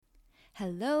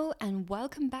Hello, and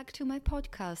welcome back to my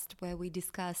podcast where we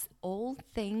discuss all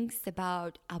things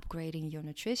about upgrading your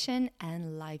nutrition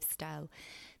and lifestyle.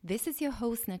 This is your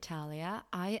host, Natalia.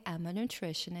 I am a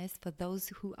nutritionist for those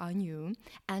who are new.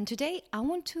 And today I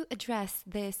want to address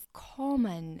this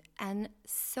common and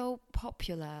so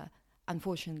popular,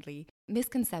 unfortunately,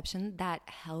 misconception that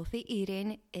healthy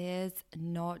eating is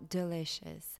not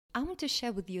delicious. I want to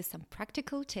share with you some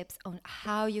practical tips on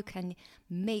how you can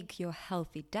make your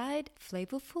healthy diet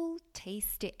flavorful,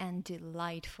 tasty, and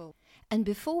delightful. And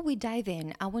before we dive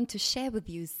in, I want to share with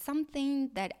you something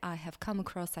that I have come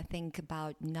across, I think,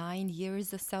 about 9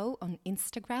 years or so on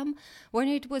Instagram, when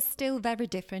it was still very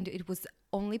different. It was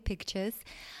only pictures.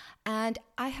 And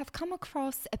I have come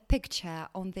across a picture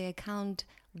on the account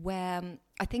where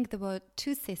I think there were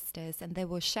two sisters and they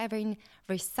were sharing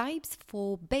recipes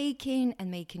for baking and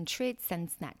making treats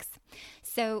and snacks.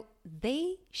 So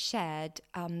they shared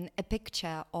a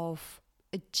picture of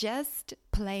just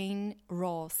plain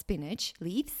raw spinach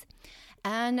leaves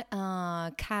and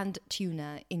canned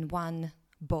tuna in one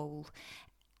bowl.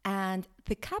 And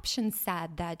the caption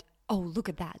said that, oh, look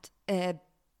at that.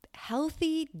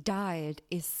 Healthy diet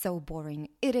is so boring.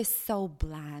 It is so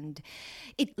bland.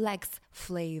 It lacks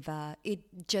flavor. It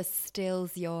just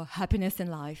steals your happiness in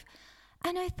life.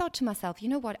 And I thought to myself, you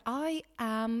know what? I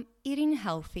am eating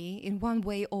healthy in one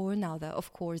way or another,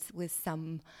 of course, with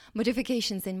some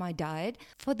modifications in my diet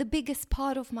for the biggest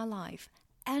part of my life.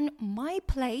 And my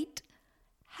plate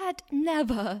had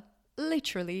never,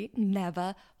 literally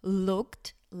never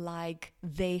looked like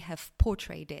they have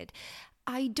portrayed it.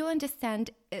 I do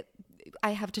understand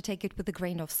I have to take it with a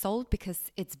grain of salt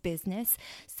because it's business.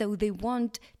 So they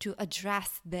want to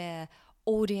address their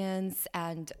audience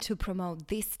and to promote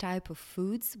this type of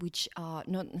foods, which are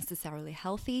not necessarily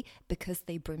healthy because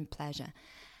they bring pleasure.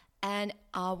 And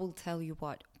I will tell you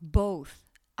what, both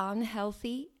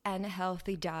unhealthy and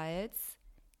healthy diets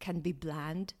can be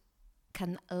bland,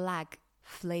 can lack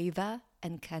flavor,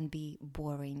 and can be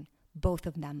boring. Both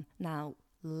of them. Now,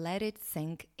 let it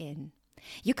sink in.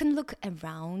 You can look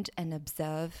around and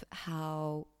observe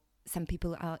how some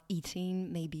people are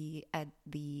eating, maybe at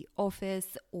the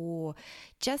office or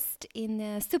just in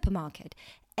a supermarket.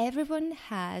 Everyone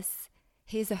has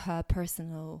his or her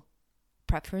personal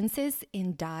preferences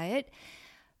in diet,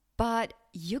 but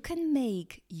you can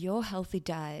make your healthy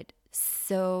diet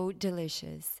so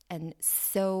delicious and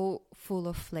so full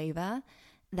of flavor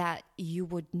that you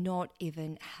would not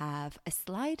even have a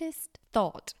slightest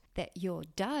thought that your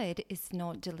diet is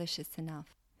not delicious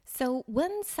enough. So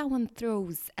when someone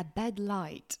throws a bad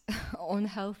light on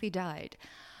healthy diet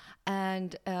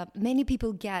and many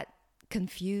people get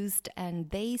confused and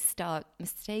they start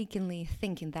mistakenly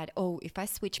thinking that, oh, if I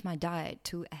switch my diet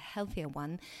to a healthier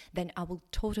one, then I will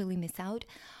totally miss out.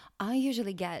 I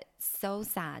usually get so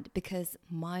sad because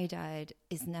my diet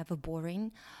is never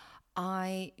boring.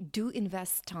 I do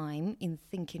invest time in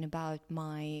thinking about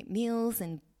my meals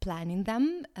and planning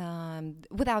them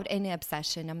without any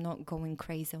obsession. I'm not going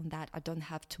crazy on that. I don't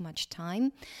have too much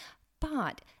time.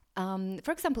 But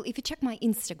for example, if you check my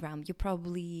Instagram, you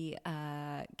probably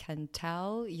can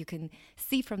tell, you can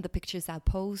see from the pictures I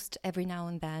post every now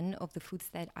and then of the foods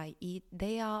that I eat,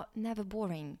 they are never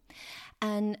boring.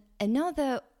 And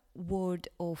another word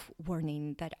of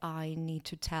warning that I need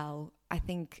to tell, I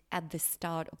think, at the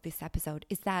start of this episode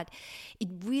is that it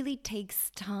really takes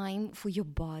time for your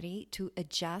body to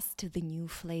adjust to the new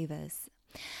flavors.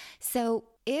 So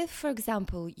if, for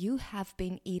example, you have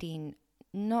been eating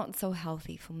not so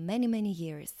healthy for many, many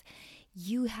years,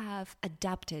 you have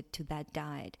adapted to that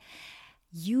diet,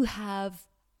 you have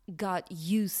got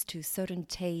used to certain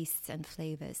tastes and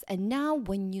flavors, and now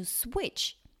when you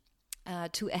switch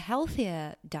to a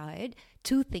healthier diet,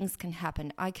 two things can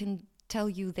happen. I can tell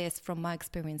you this from my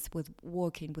experience with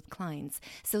working with clients.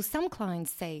 So some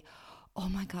clients say, oh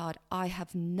my God, I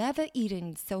have never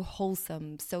eaten so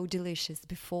wholesome, so delicious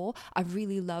before. I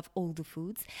really love all the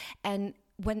foods. And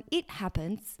when it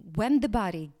happens, when the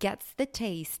body gets the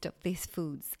taste of these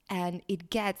foods and it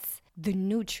gets the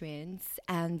nutrients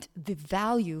and the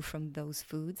value from those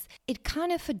foods, it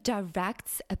kind of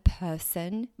directs a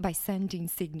person by sending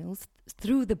signals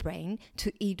through the brain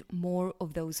to eat more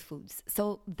of those foods.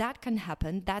 So that can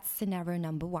happen. That's scenario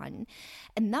number one.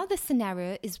 Another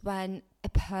scenario is when a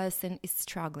person is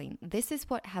struggling. This is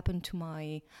what happened to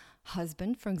my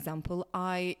husband, for example.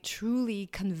 I truly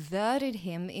converted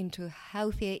him into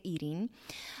healthier eating.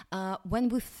 When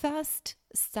we first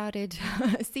started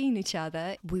seeing each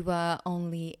other, we were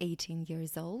only 18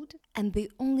 years old, and the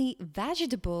only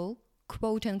vegetable,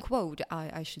 quote unquote,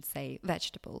 I should say,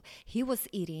 vegetable he was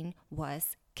eating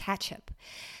was ketchup.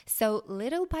 So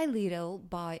little by little,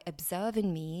 by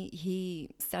observing me, he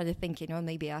started thinking, oh,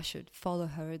 maybe I should follow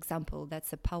her example.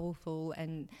 That's a powerful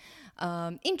and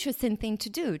interesting thing to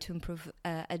do to improve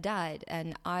a diet. And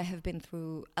I have been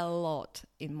through a lot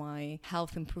in my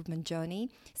health improvement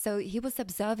journey. So he was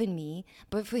observing me,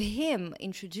 but for him,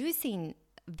 introducing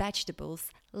vegetables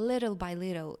little by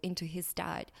little into his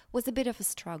diet was a bit of a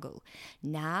struggle.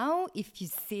 Now, if you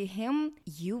see him,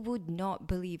 you would not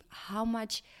believe how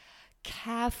much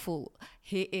careful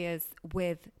he is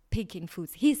with picking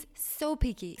foods. He's so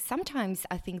picky. Sometimes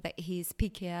I think that he's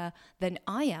pickier than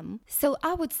I am. So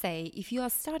I would say if you are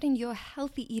starting your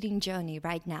healthy eating journey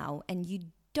right now and you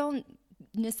don't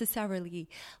necessarily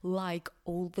like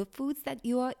all the foods that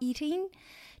you are eating,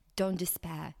 don't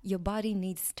despair. Your body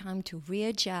needs time to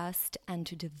readjust and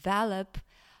to develop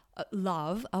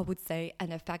love, I would say,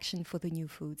 and affection for the new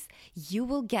foods. You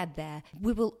will get there.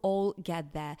 We will all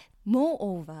get there.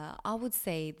 Moreover, I would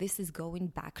say this is going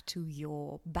back to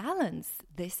your balance.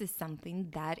 This is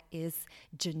something that is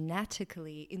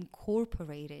genetically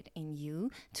incorporated in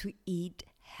you to eat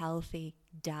healthy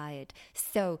diet.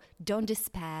 So don't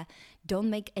despair. Don't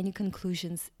make any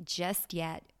conclusions just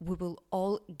yet. We will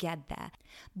all get there.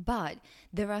 But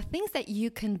there are things that you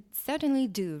can certainly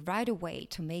do right away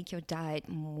to make your diet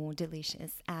more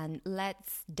delicious. And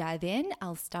let's dive in.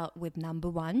 I'll start with number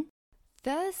 1.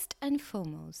 First and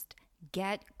foremost,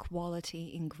 get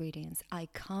quality ingredients. I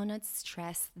cannot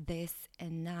stress this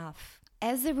enough.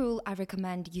 As a rule, I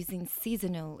recommend using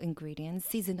seasonal ingredients,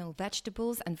 seasonal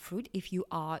vegetables and fruit if you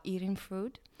are eating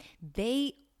fruit.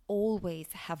 They always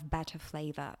have better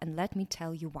flavor, and let me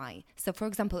tell you why. So, for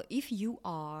example, if you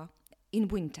are in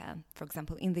winter, for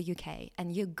example, in the UK,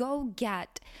 and you go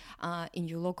get in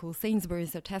your local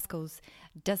Sainsbury's or Tesco's,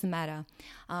 doesn't matter,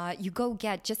 you go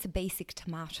get just a basic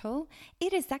tomato,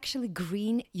 it is actually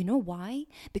green. You know why?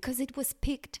 Because it was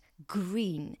picked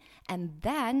green and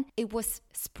then it was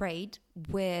sprayed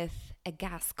with a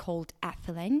gas called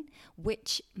ethylene,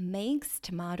 which makes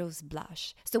tomatoes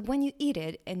blush. So when you eat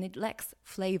it and it lacks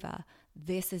flavor,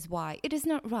 this is why. It is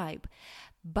not ripe.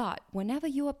 But whenever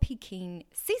you are picking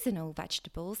seasonal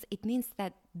vegetables, it means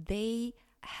that they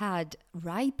had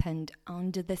ripened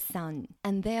under the sun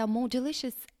and they are more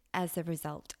delicious as a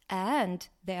result. And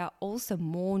they are also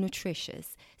more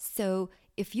nutritious. So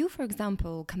if you, for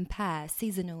example, compare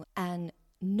seasonal and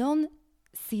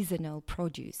non-seasonal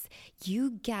produce,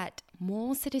 you get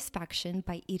more satisfaction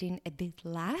by eating a bit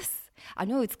less. I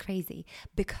know it's crazy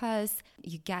because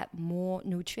you get more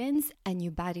nutrients and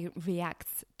your body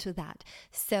reacts to that.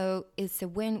 So it's a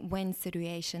win-win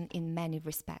situation in many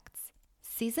respects.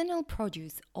 Seasonal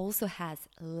produce also has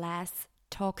less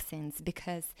toxins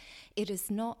because it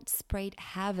is not sprayed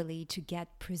heavily to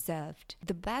get preserved.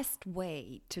 The best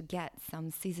way to get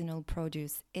some seasonal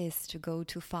produce is to go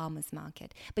to farmers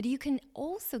market, but you can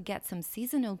also get some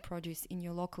seasonal produce in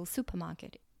your local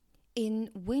supermarket. In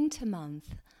winter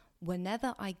month,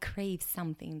 whenever I crave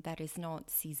something that is not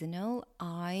seasonal,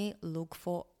 I look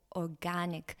for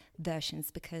organic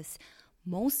versions because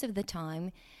most of the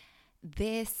time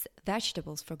these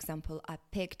vegetables, for example, are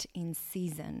picked in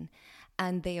season.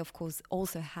 And they, of course,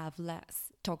 also have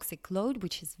less toxic load,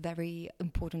 which is very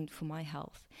important for my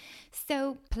health.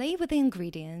 So play with the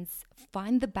ingredients,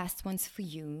 find the best ones for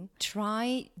you,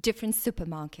 try different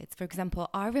supermarkets. For example,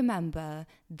 I remember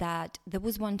that there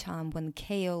was one time when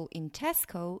kale in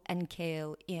Tesco and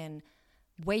kale in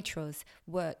Waitrose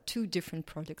were two different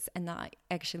products, and I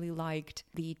actually liked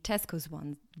the Tesco's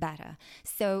one better.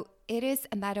 So it is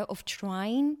a matter of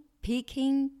trying,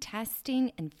 picking,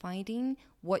 testing, and finding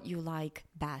what you like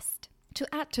best. To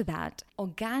add to that,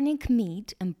 organic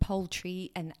meat and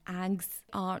poultry and eggs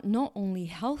are not only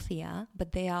healthier,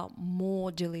 but they are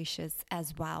more delicious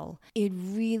as well. It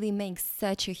really makes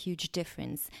such a huge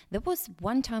difference. There was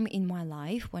one time in my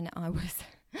life when I was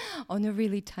on a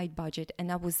really tight budget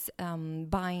and I was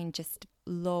buying just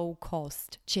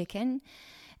low-cost chicken.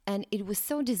 And it was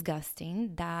so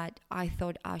disgusting that I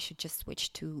thought I should just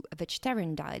switch to a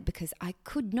vegetarian diet because I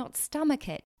could not stomach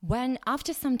it. When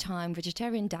after some time,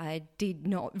 vegetarian diet did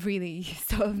not really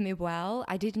serve me well.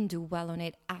 I didn't do well on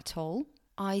it at all.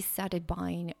 I started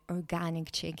buying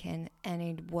organic chicken and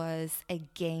it was a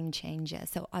game changer.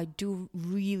 So I do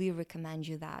really recommend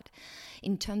you that.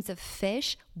 In terms of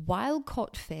fish, wild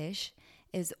caught fish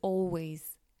is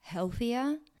always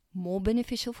healthier, more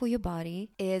beneficial for your body,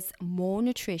 is more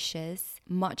nutritious,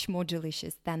 much more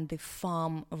delicious than the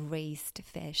farm-raised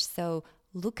fish. So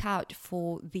look out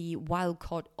for the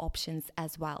wild-caught options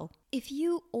as well. If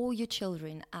you or your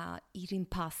children are eating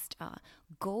pasta,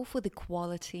 go for the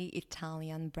quality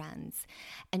Italian brands.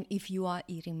 And if you are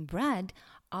eating bread,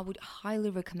 I would highly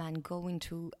recommend going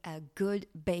to a good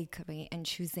bakery and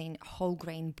choosing whole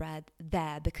grain bread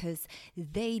there, because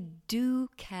they do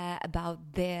care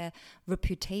about their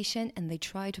reputation and they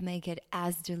try to make it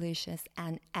as delicious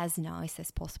and as nice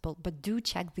as possible. But do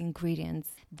check the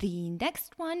ingredients. The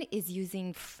next one is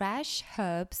using fresh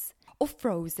herbs, or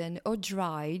frozen or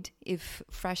dried if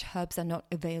fresh herbs are not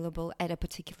available at a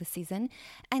particular season,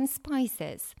 and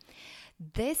spices.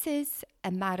 This is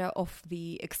a matter of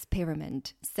the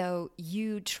experiment. So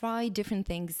you try different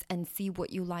things and see what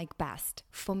you like best.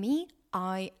 For me,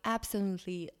 I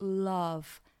absolutely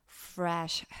love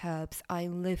fresh herbs. I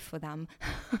live for them.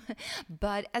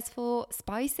 But as for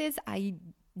spices, I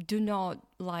do not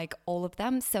like all of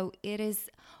them. So it is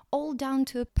all down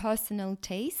to personal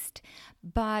taste,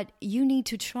 but you need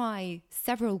to try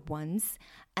several ones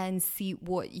and see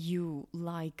what you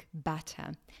like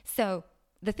better. So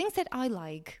the things that I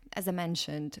like, as I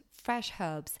mentioned, fresh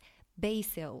herbs,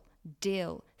 basil,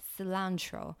 dill,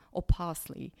 cilantro or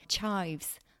parsley,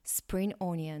 chives, spring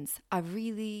onions. I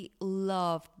really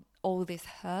love all these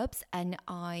herbs and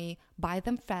I buy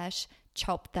them fresh,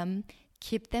 chop them,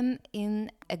 keep them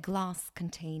in a glass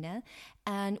container,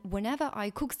 and whenever I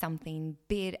cook something,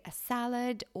 be it a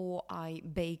salad or I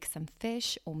bake some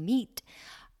fish or meat,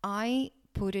 I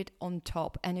put it on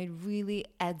top and it really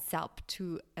adds up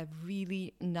to a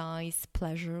really nice,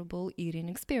 pleasurable eating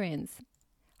experience.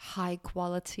 High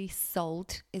quality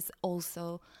salt is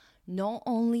also not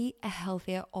only a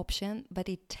healthier option, but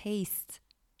it tastes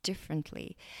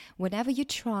differently. Whenever you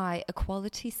try a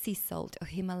quality sea salt or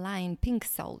Himalayan pink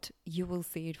salt, you will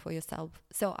see it for yourself.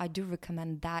 So I do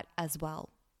recommend that as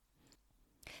well.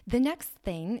 The next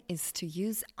thing is to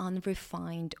use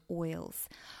unrefined oils.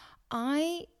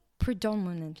 I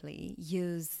predominantly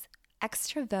use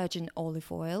extra virgin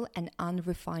olive oil and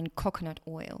unrefined coconut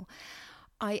oil.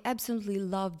 I absolutely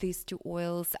love these two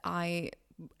oils. I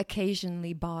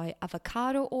occasionally buy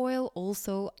avocado oil,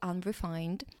 also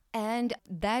unrefined, and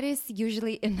that is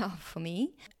usually enough for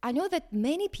me. I know that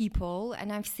many people,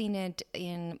 and I've seen it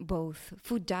in both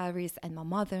Food Diaries and my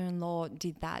mother-in-law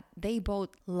did that, they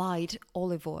bought light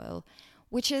olive oil,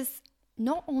 which is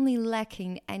not only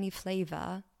lacking any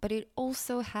flavor, but it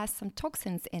also has some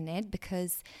toxins in it,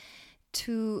 because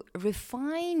to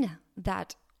refine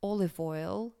that olive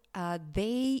oil,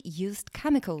 they used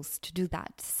chemicals to do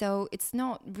that. So it's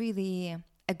not really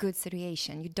a good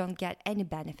situation. You don't get any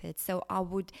benefits. So I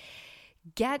would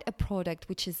get a product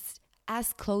which is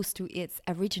as close to its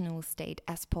original state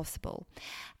as possible.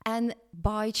 And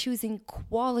by choosing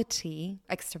quality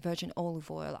extra virgin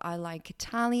olive oil, I like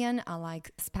Italian, I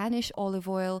like Spanish olive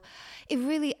oil, it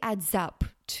really adds up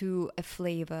to a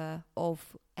flavor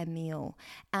of a meal.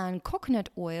 And coconut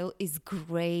oil is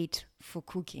great for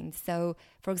cooking. So,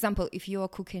 for example, if you are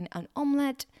cooking an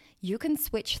omelette, you can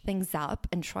switch things up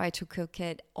and try to cook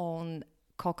it on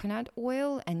coconut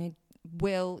oil, and it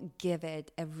will give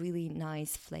it a really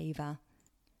nice flavor.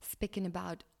 Speaking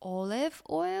about olive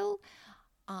oil,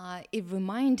 it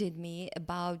reminded me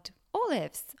about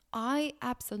olives. I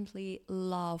absolutely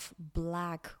love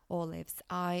black olives.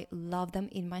 I love them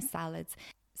in my salads.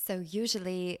 So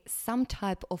usually some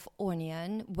type of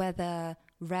onion, whether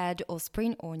red or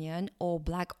spring onion or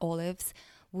black olives,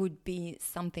 would be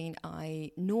something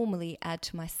I normally add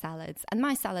to my salads. And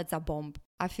my salads are bomb.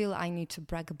 I feel I need to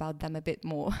brag about them a bit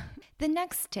more. The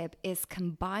next tip is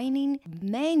combining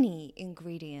many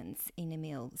ingredients in a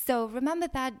meal. So remember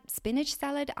that spinach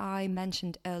salad I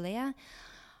mentioned earlier?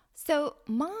 So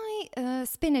my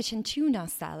spinach and tuna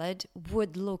salad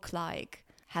would look like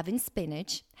having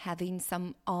spinach, having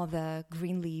some other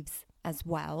green leaves as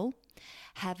well,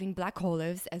 having black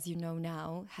olives, as you know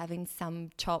now, having some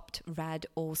chopped red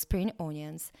or spring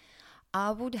onions.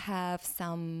 I would have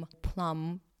some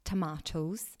plum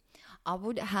tomatoes. I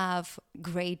would have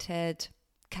grated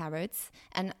carrots,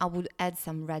 and I would add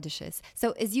some radishes.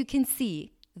 So as you can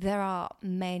see, there are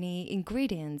many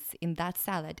ingredients in that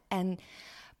salad, and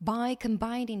by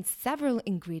combining several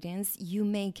ingredients, you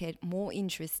make it more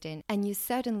interesting, and you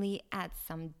certainly add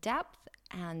some depth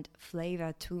and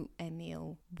flavor to a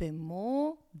meal. The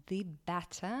more, the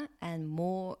better and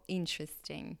more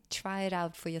interesting. Try it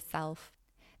out for yourself.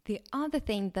 The other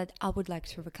thing that I would like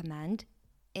to recommend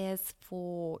is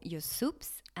for your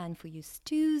soups and for your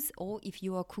stews, or if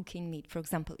you are cooking meat. For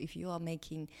example, if you are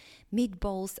making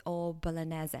meatballs or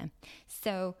bolognese.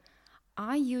 So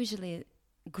I usually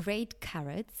grate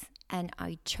carrots and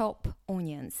I chop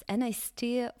onions and I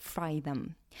stir fry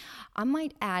them. I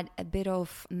might add a bit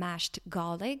of mashed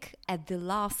garlic at the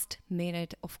last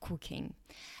minute of cooking,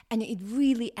 and it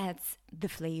really adds the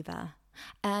flavor.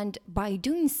 And by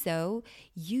doing so,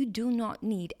 you do not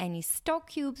need any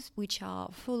stock cubes, which are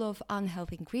full of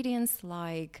unhealthy ingredients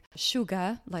like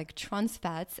sugar, like trans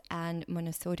fats, and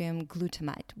monosodium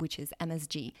glutamate, which is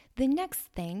MSG. The next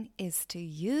thing is to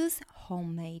use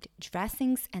homemade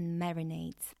dressings and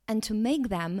marinades. And to make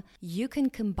them, you can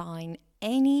combine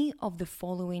any of the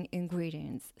following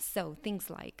ingredients. So things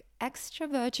like extra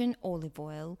virgin olive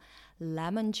oil,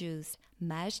 lemon juice,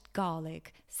 mashed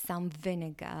garlic, some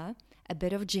vinegar, a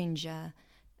bit of ginger,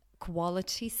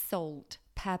 quality salt,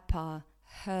 pepper,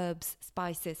 herbs,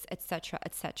 spices, etc.,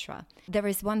 etc. There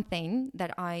is one thing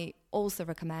that I also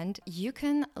recommend. You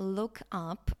can look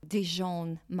up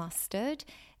Dijon mustard.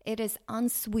 It is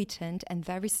unsweetened and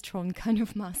very strong kind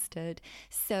of mustard.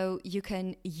 So you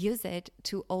can use it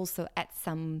to also add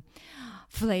some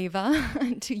flavor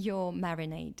to your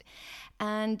marinade.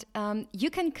 And you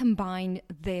can combine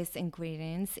these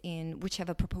ingredients in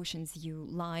whichever proportions you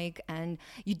like. And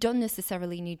you don't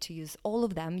necessarily need to use all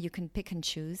of them. You can pick and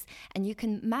choose. And you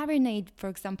can marinate, for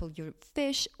example, your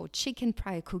fish or chicken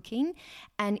prior cooking.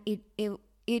 And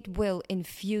it will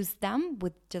infuse them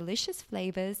with delicious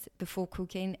flavors before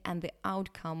cooking, and the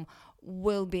outcome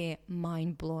will be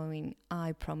mind-blowing,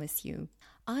 I promise you.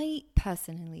 I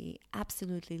personally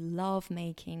absolutely love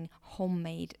making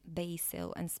homemade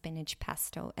basil and spinach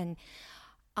pesto, and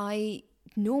I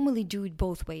normally do it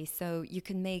both ways. So you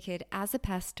can make it as a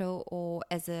pesto or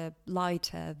as a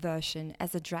lighter version,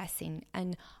 as a dressing.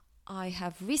 And I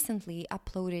have recently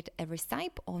uploaded a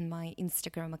recipe on my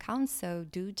Instagram account, so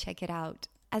do check it out.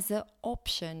 As an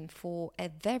option for a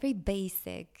very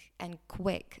basic and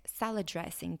quick salad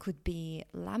dressing could be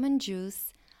lemon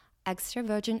juice, extra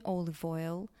virgin olive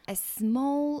oil, a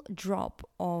small drop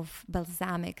of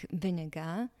balsamic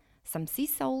vinegar, some sea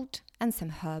salt, and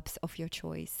some herbs of your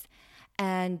choice.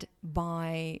 And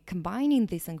by combining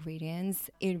these ingredients,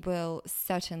 it will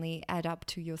certainly add up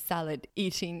to your salad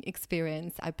eating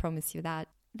experience. I promise you that.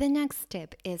 The next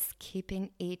step is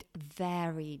keeping it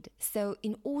varied. So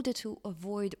in order to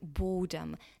avoid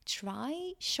boredom,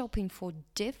 try shopping for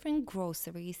different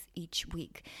groceries each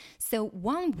week. So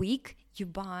one week you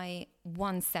buy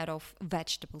one set of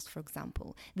vegetables, for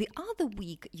example. The other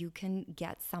week you can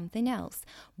get something else.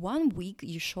 One week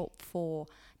you shop for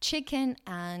chicken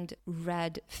and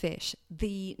red fish.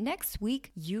 The next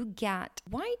week you get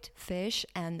white fish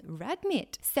and red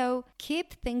meat. So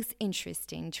keep things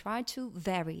interesting. Try to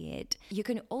vary it. You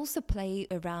can also play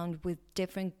around with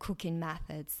different cooking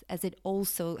methods, as it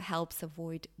also helps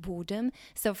avoid boredom.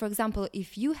 So for example,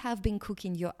 if you have been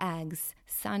cooking your eggs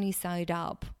sunny side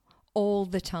up all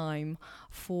the time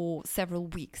for several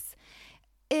weeks,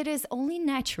 it is only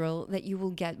natural that you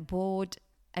will get bored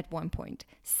at one point.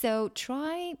 So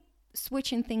try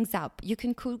switching things up. You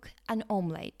can cook an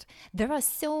omelette. There are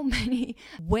so many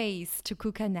ways to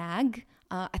cook an egg.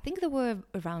 I think there were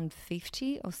around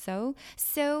 50 or so.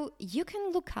 So you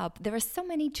can look up. There are so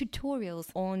many tutorials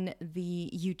on the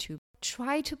YouTube.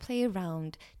 Try to play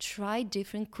around, try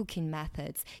different cooking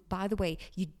methods. By the way,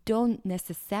 you don't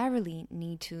necessarily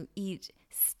need to eat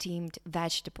steamed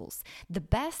vegetables. The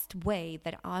best way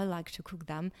that I like to cook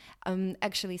them,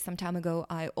 actually some time ago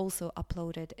I also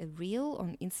uploaded a reel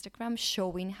on Instagram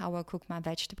showing how I cook my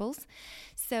vegetables.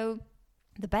 So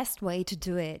the best way to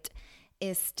do it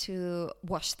is to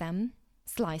wash them,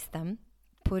 slice them,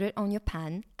 put it on your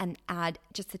pan and add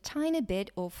just a tiny bit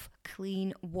of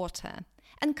clean water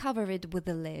and cover it with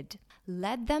a lid.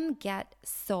 Let them get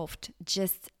soft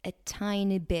just a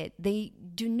tiny bit. They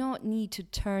do not need to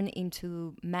turn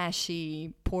into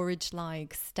mashy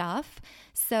porridge-like stuff.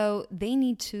 So they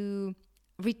need to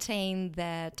retain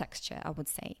their texture, I would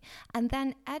say. And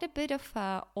then add a bit of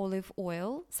olive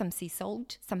oil, some sea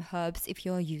salt, some herbs if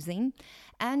you're using,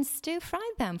 and stir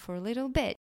fry them for a little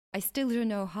bit. I still don't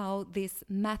know how this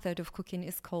method of cooking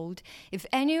is called. If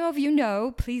any of you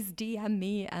know, please DM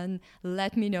me and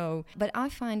let me know. But I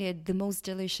find it the most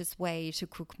delicious way to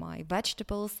cook my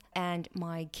vegetables, and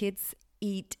my kids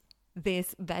eat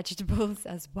these vegetables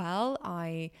as well.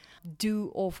 I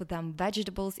do offer them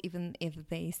vegetables even if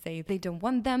they say they don't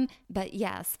want them. But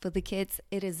yes, for the kids,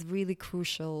 it is really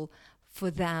crucial for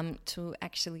them to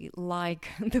actually like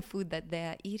the food that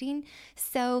they're eating.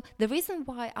 So the reason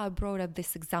why I brought up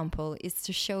this example is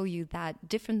to show you that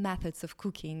different methods of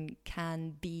cooking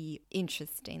can be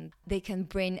interesting. They can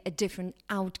bring a different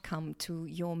outcome to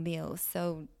your meal.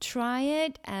 So try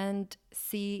it and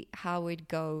see how it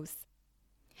goes.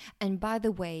 And by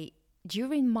the way,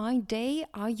 during my day,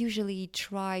 I usually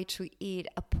try to eat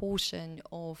a portion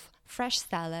of fresh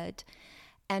salad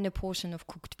and a portion of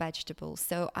cooked vegetables.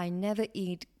 So I never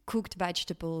eat cooked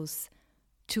vegetables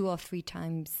 2 or 3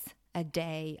 times a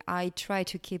day. I try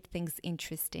to keep things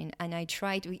interesting, and I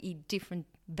try to eat different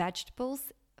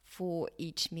vegetables for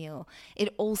each meal.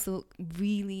 It also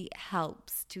really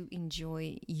helps to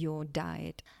enjoy your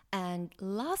diet. And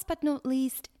last but not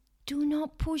least, do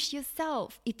not push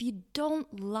yourself if you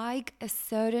don't like a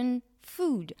certain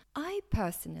food. I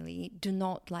personally do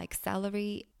not like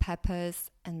celery, peppers,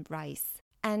 and rice.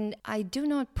 And I do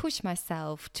not push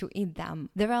myself to eat them.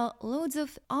 There are loads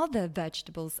of other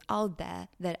vegetables out there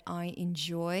that I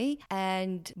enjoy,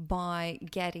 and by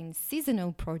getting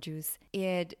seasonal produce,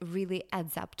 it really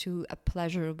adds up to a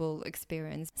pleasurable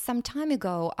experience. Some time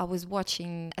ago, I was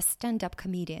watching a stand-up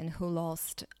comedian who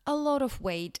lost a lot of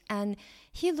weight, and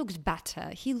he looked better,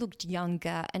 he looked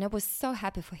younger, and I was so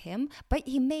happy for him. But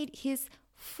he made his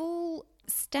full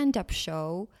stand-up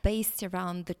show based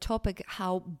around the topic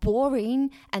how boring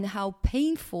and how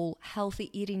painful healthy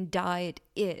eating diet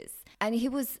is. And he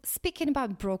was speaking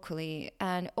about broccoli,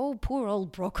 and oh, poor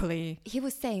old broccoli. He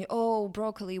was saying, oh,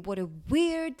 broccoli, what a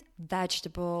weird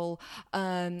vegetable,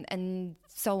 and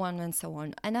so on and so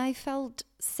on. And I felt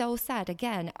so sad.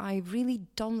 Again, I really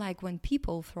don't like when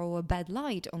people throw a bad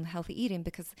light on healthy eating,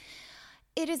 because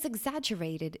it is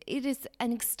exaggerated, it is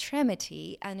an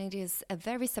extremity, and it is a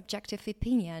very subjective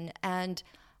opinion. And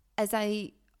as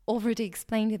I already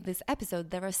explained in this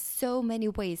episode, there are so many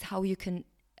ways how you can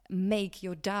make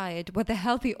your diet, whether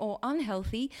healthy or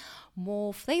unhealthy,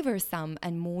 more flavorsome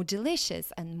and more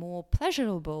delicious and more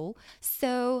pleasurable.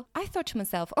 So I thought to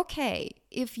myself, okay,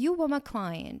 if you were my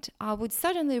client, I would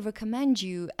certainly recommend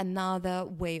you another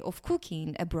way of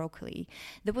cooking a broccoli.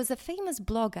 There was a famous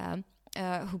blogger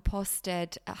who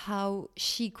posted how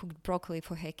she cooked broccoli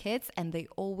for her kids, and they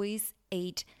always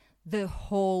ate the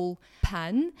whole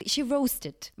pan. She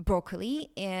roasted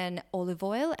broccoli in olive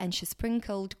oil, and she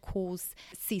sprinkled coarse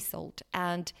sea salt,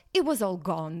 and it was all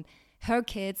gone. Her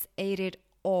kids ate it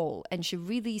all, and she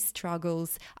really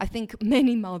struggles. I think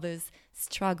many mothers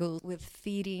struggle with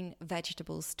feeding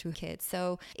vegetables to kids.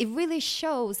 So it really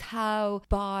shows how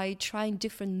by trying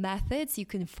different methods you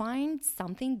can find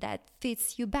something that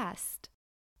fits you best.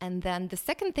 And then the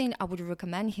second thing I would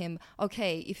recommend him,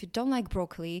 okay, if you don't like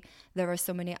broccoli, there are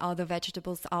so many other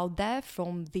vegetables out there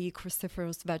from the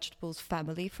cruciferous vegetables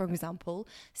family, for example.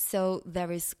 So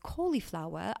there is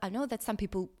cauliflower. I know that some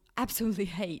people absolutely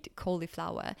hate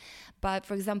cauliflower, but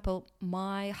for example,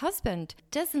 my husband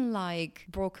doesn't like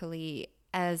broccoli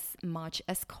as much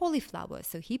as cauliflower,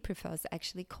 so he prefers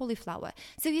actually cauliflower.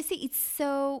 So you see, it's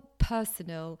so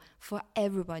personal for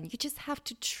everyone. You just have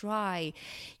to try.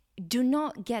 Do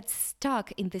not get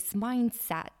stuck in this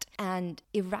mindset and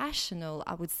irrational,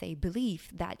 I would say,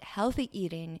 belief that healthy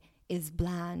eating is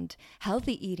bland,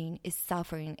 healthy eating is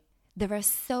suffering. There are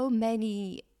so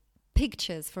many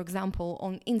pictures, for example,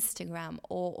 on Instagram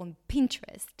or on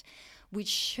Pinterest, which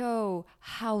show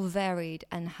how varied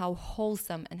and how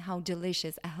wholesome and how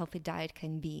delicious a healthy diet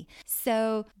can be.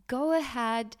 So go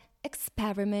ahead,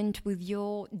 experiment with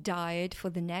your diet for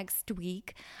the next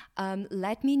week.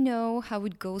 Let me know how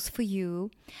it goes for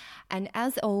you. And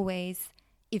as always,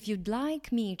 if you'd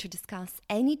like me to discuss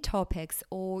any topics,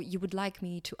 or you would like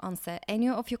me to answer any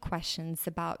of your questions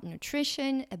about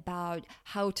nutrition, about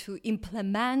how to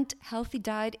implement healthy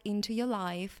diet into your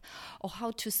life, or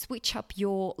how to switch up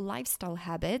your lifestyle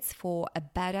habits for a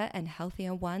better and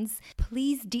healthier ones,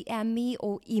 please DM me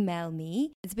or email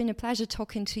me. It's been a pleasure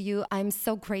talking to you. I'm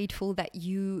so grateful that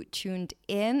you tuned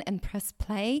in and pressed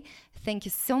play. Thank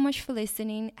you so much for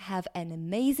listening. Have an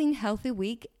amazing, healthy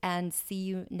week, and see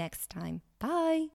you next time. Bye.